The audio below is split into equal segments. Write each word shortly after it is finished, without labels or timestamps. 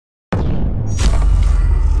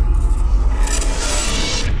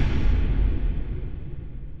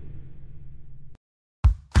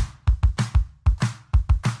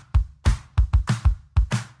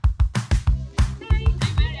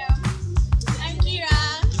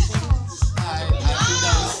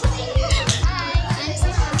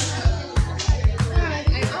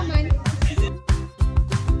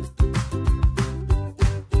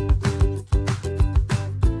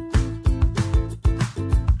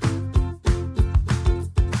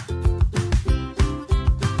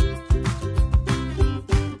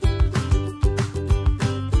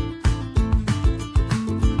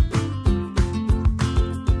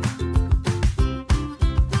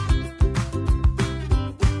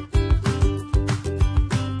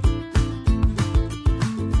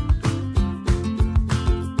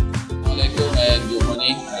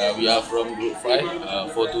we are from Group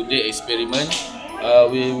 5 for today experiment.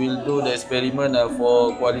 We will do the experiment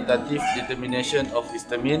for qualitative determination of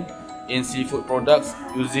histamine in seafood products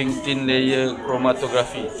using Thin Layer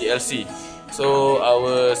Chromatography (TLC). So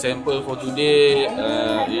our sample for today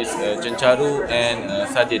is Cencaru and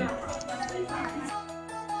Sardine.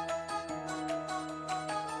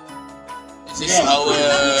 This is our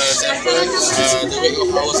sample. The weight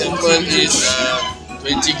of our sample is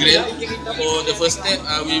 20 gram. For the first step,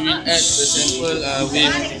 we will add the sample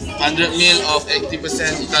with 100 ml of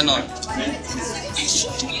 80% ethanol.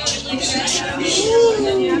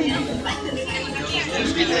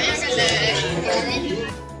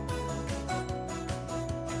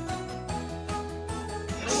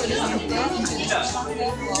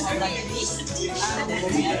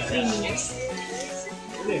 Yes,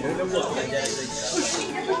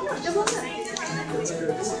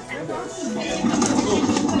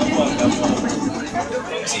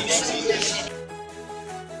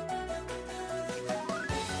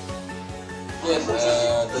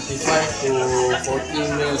 35 to 40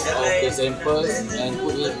 ml of the samples and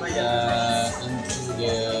put it into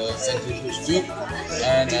the centrifuge tube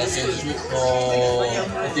and centrifuge for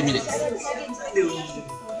 30 minutes.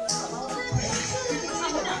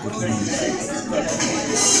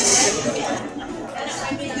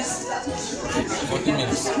 40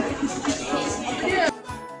 minutes.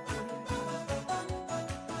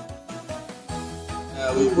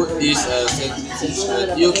 We put this centrifuge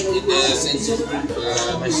tube in the centrifuge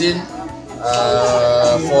machine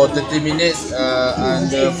for 30 minutes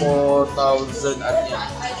under 4000 RPM.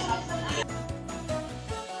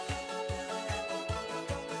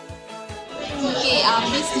 Okay,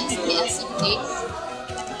 this is the TLC plate.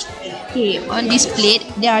 Okay, on this plate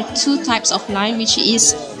there are two types of line, which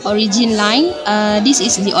is origin line. This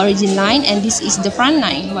is the origin line and this is the front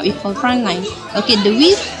line, what we call front line. Okay, the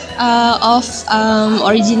width of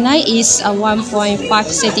origin line is 1.5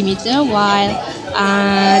 centimeter, while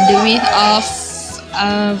the width of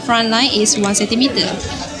front line is 1 centimeter.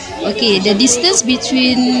 Okay, the distance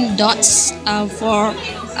between dots for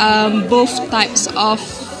both types of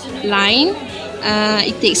line,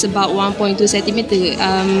 it takes about 1.2 centimeter.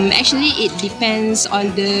 Actually, it depends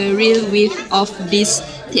on the real width of this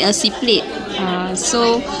TLC plate.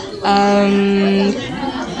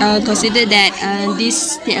 Consider that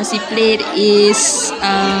this TLC plate is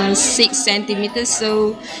 6 centimeters,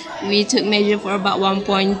 so we took measure for about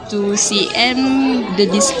 1.2 cm, the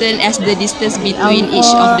distance between each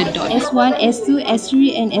of the dots. S1, S2,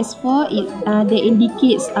 S3 and S4 they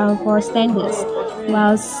indicates for standards,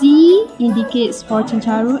 while C indicates for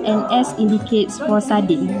Cencaru and S indicates for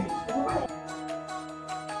Sardine.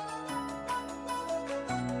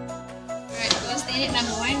 Standard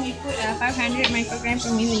number 1, we put 500 microgram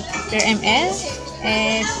per milliliter ml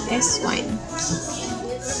at S1.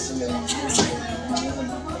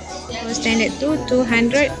 For standard 2,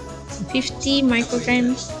 250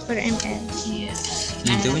 microgram per ml.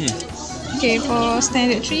 Okay, for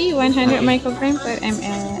standard 3, 100 microgram per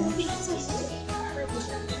ml.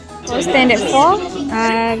 For standard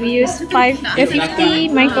 4, we use 50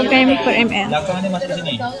 microgram per ml.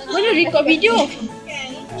 Mana record video?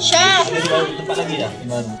 Syah!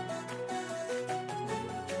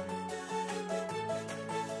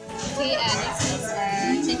 Okay, this is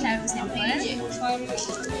Cencaru sample.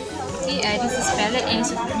 Okay, this is pellet and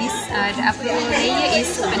this the upper layer is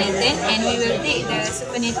supernatant, and we will take the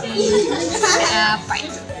supernatant part,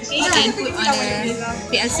 okay, and put on the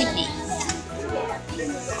TLC plate.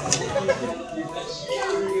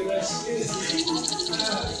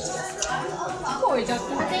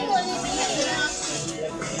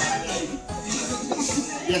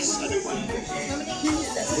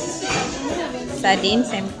 Sardine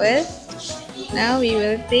sample. Now we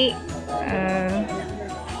will take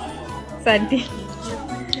sardine.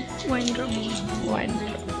 1 drop. 1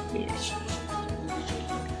 drop. Yes.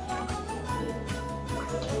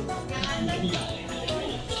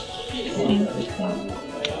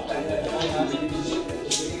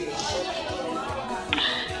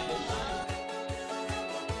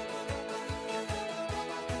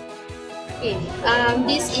 Okay,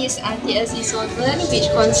 this is TLC solvent, which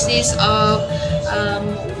consists of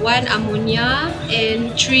 1 ammonia and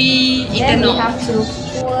 3 Then ethanol. we have to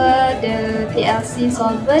pour the TLC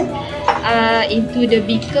solvent into the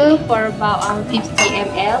beaker for about 50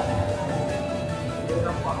 ml.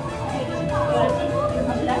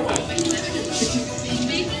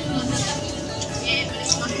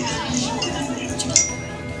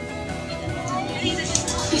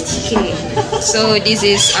 Okay, so this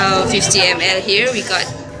is 50 ml here. We got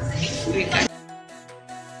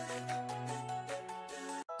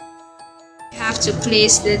to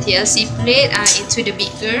place the TLC plate into the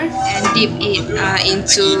beaker and dip it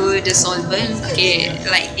into the solvent. Okay,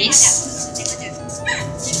 like this.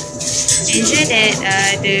 Ensure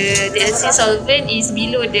that the TLC solvent is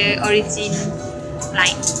below the origin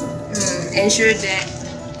line. Ensure that.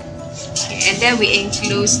 Okay, and then we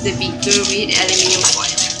enclose the beaker with aluminium foil.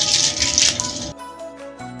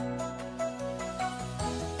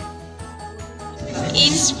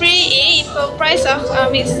 In spray A, it comprises of a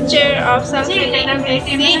mixture of sulfuric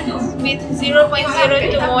acid with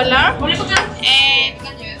 0.02 molar and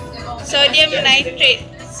sodium nitrate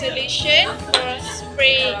solution for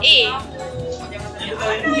spray A.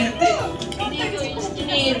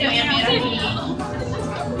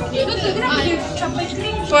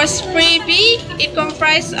 For spray B, it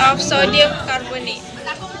comprises of sodium carbonate.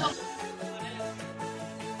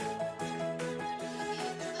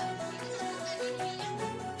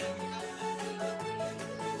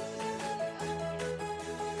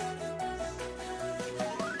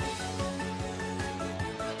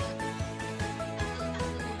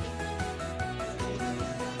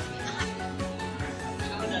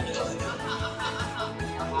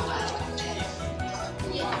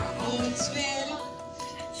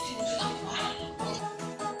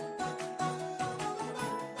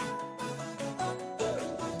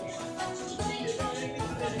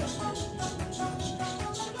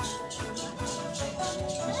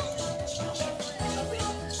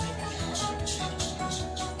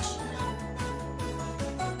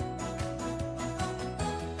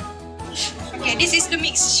 Okay, this is the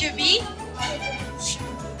mixture B.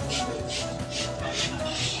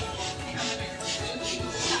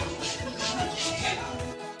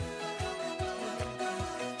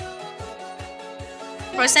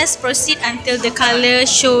 Process proceed until the color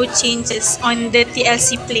show changes on the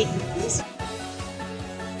TLC plate.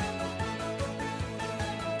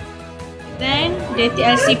 Then the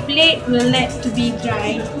TLC plate will let to be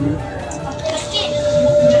dry.